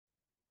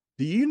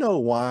Do you know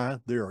why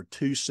there are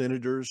two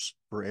senators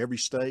for every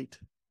state?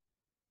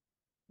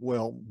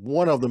 Well,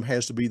 one of them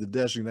has to be the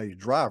designated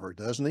driver,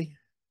 doesn't he?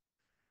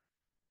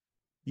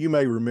 You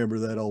may remember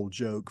that old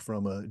joke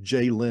from a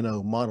Jay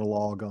Leno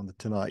monologue on The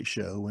Tonight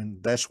Show,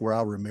 and that's where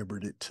I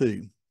remembered it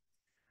too.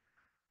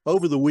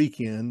 Over the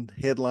weekend,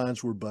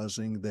 headlines were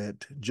buzzing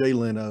that Jay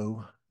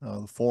Leno,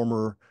 the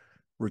former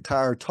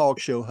retired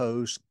talk show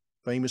host,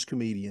 famous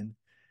comedian,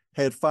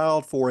 had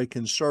filed for a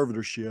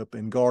conservatorship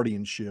and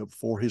guardianship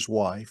for his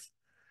wife,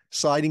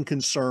 citing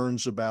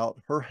concerns about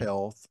her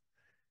health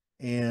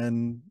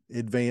and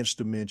advanced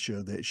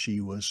dementia that she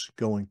was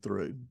going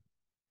through.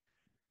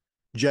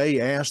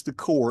 Jay asked the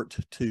court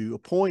to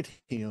appoint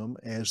him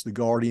as the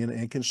guardian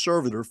and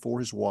conservator for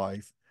his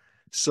wife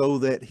so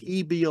that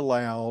he be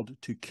allowed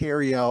to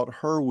carry out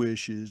her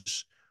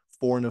wishes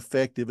for an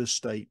effective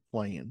estate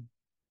plan.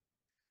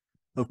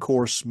 Of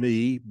course,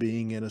 me,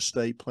 being an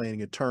estate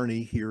planning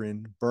attorney here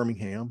in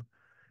Birmingham,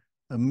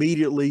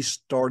 immediately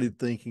started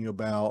thinking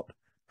about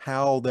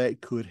how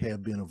that could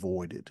have been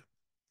avoided.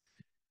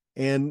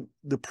 And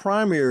the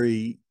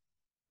primary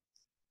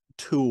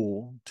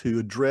tool to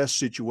address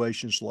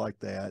situations like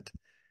that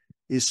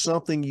is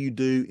something you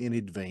do in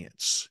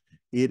advance.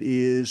 It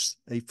is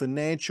a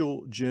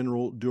financial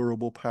general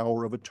durable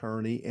power of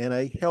attorney and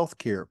a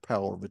healthcare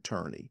power of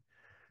attorney,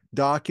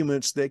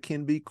 documents that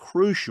can be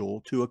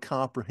crucial to a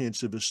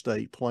comprehensive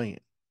estate plan.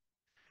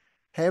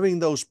 Having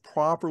those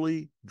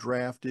properly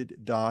drafted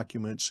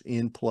documents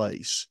in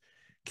place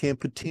can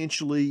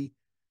potentially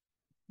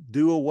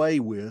do away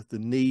with the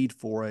need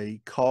for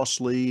a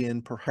costly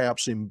and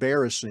perhaps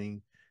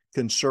embarrassing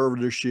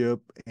conservatorship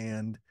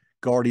and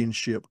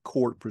guardianship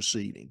court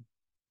proceeding.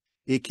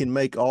 It can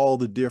make all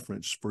the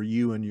difference for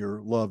you and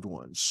your loved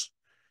ones.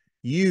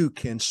 You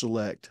can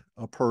select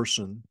a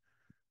person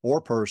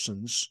or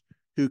persons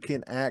who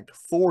can act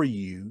for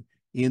you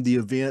in the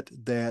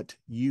event that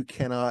you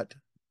cannot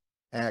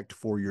act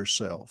for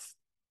yourself.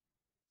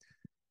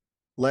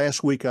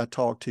 Last week, I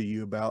talked to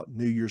you about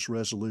New Year's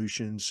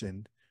resolutions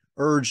and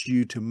urged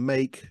you to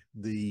make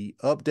the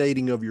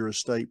updating of your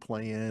estate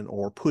plan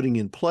or putting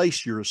in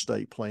place your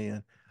estate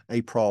plan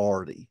a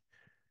priority.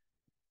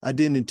 I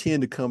didn't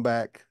intend to come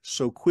back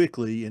so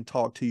quickly and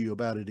talk to you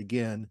about it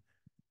again,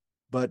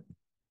 but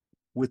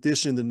with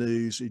this in the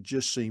news, it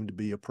just seemed to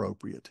be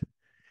appropriate.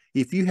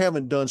 If you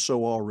haven't done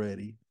so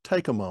already,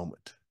 take a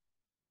moment,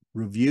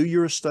 review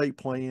your estate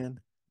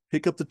plan,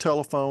 pick up the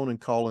telephone and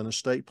call an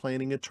estate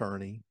planning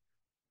attorney,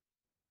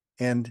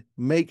 and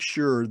make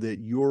sure that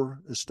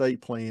your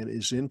estate plan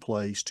is in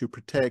place to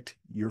protect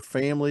your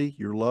family,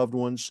 your loved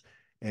ones,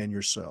 and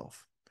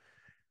yourself.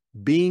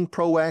 Being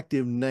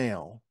proactive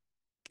now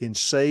can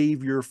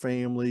save your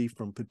family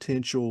from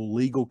potential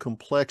legal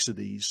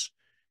complexities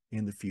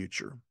in the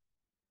future.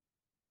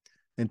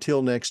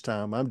 Until next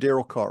time, I'm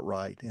Darrell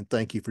Cartwright, and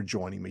thank you for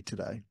joining me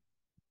today.